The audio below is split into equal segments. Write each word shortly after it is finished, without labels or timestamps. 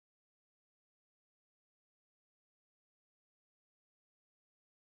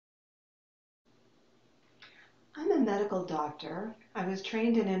I'm a medical doctor. I was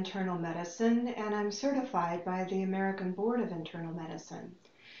trained in internal medicine and I'm certified by the American Board of Internal Medicine.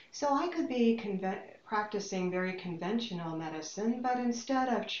 So I could be practicing very conventional medicine, but instead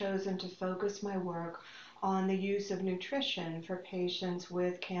I've chosen to focus my work on the use of nutrition for patients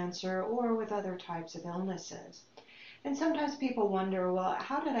with cancer or with other types of illnesses. And sometimes people wonder, well,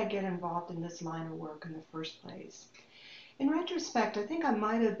 how did I get involved in this line of work in the first place? In retrospect, I think I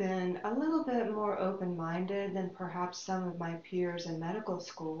might have been a little bit more open-minded than perhaps some of my peers in medical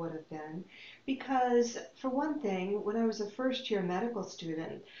school would have been, because for one thing, when I was a first-year medical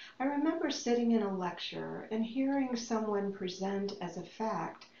student, I remember sitting in a lecture and hearing someone present as a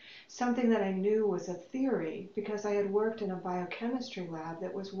fact something that I knew was a theory because I had worked in a biochemistry lab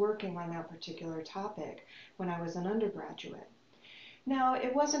that was working on that particular topic when I was an undergraduate. Now,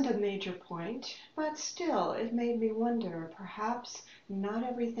 it wasn't a major point, but still, it made me wonder, perhaps not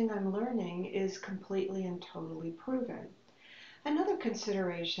everything I'm learning is completely and totally proven. Another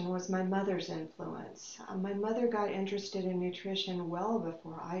consideration was my mother's influence. My mother got interested in nutrition well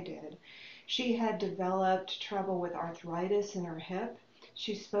before I did. She had developed trouble with arthritis in her hip.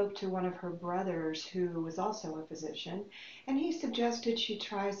 She spoke to one of her brothers, who was also a physician, and he suggested she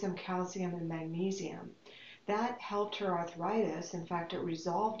try some calcium and magnesium. That helped her arthritis. In fact, it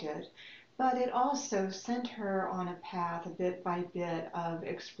resolved it. But it also sent her on a path, bit by bit, of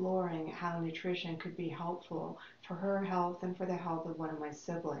exploring how nutrition could be helpful for her health and for the health of one of my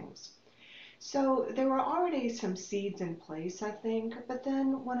siblings. So there were already some seeds in place, I think. But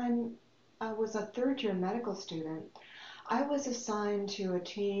then when I was a third year medical student, I was assigned to a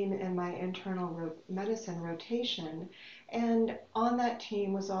team in my internal medicine rotation, and on that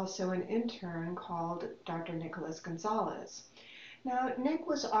team was also an intern called Dr. Nicholas Gonzalez. Now, Nick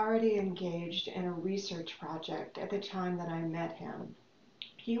was already engaged in a research project at the time that I met him.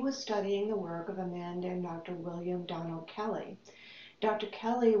 He was studying the work of a man named Dr. William Donald Kelly. Dr.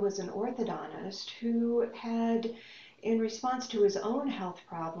 Kelly was an orthodontist who had, in response to his own health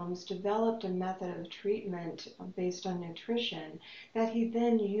problems, developed a method of treatment based on nutrition that he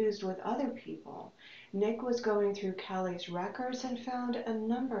then used with other people. Nick was going through Kelly's records and found a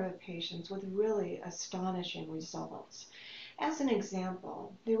number of patients with really astonishing results. As an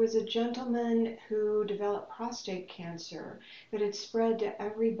example, there was a gentleman who developed prostate cancer that had spread to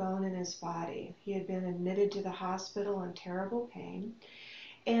every bone in his body. He had been admitted to the hospital in terrible pain.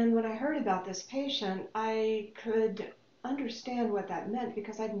 And when I heard about this patient, I could understand what that meant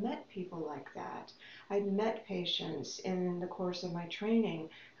because I'd met people like that. I'd met patients in the course of my training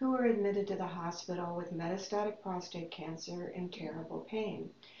who were admitted to the hospital with metastatic prostate cancer in terrible pain.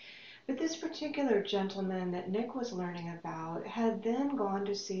 But this particular gentleman that Nick was learning about had then gone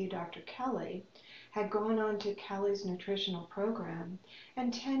to see Dr. Kelly, had gone on to Kelly's nutritional program,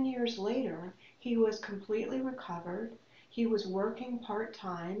 and 10 years later, he was completely recovered. He was working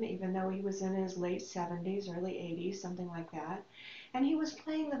part-time, even though he was in his late 70s, early 80s, something like that. And he was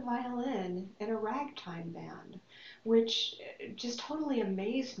playing the violin in a ragtime band, which just totally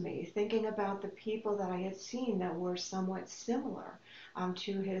amazed me, thinking about the people that I had seen that were somewhat similar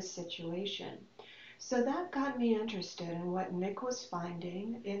to his situation. So that got me interested in what Nick was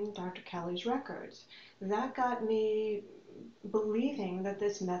finding in Dr. Kelly's records. That got me believing that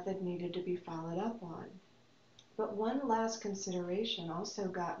this method needed to be followed up on. But one last consideration also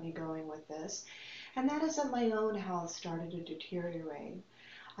got me going with this, and that is that my own health started to deteriorate.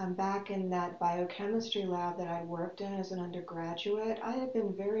 Back in that biochemistry lab that I worked in as an undergraduate, I had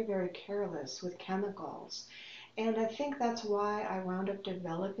been very, very careless with chemicals. And I think that's why I wound up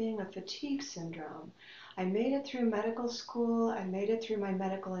developing a fatigue syndrome. I made it through medical school, I made it through my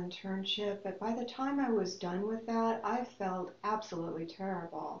medical internship, but by the time I was done with that, I felt absolutely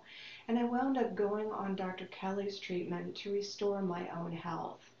terrible. And I wound up going on Dr. Kelly's treatment to restore my own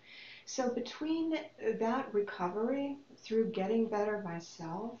health. So between that recovery, through getting better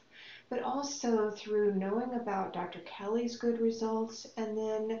myself, but also through knowing about Dr. Kelly's good results and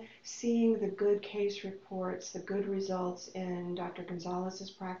then seeing the good case reports, the good results in Dr.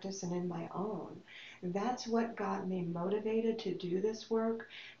 Gonzalez's practice and in my own, that's what got me motivated to do this work.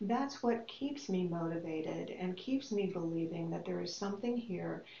 That's what keeps me motivated and keeps me believing that there is something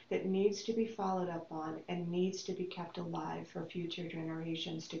here that needs to be followed up on and needs to be kept alive for future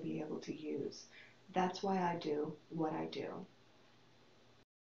generations to be able to use. That's why I do what I do.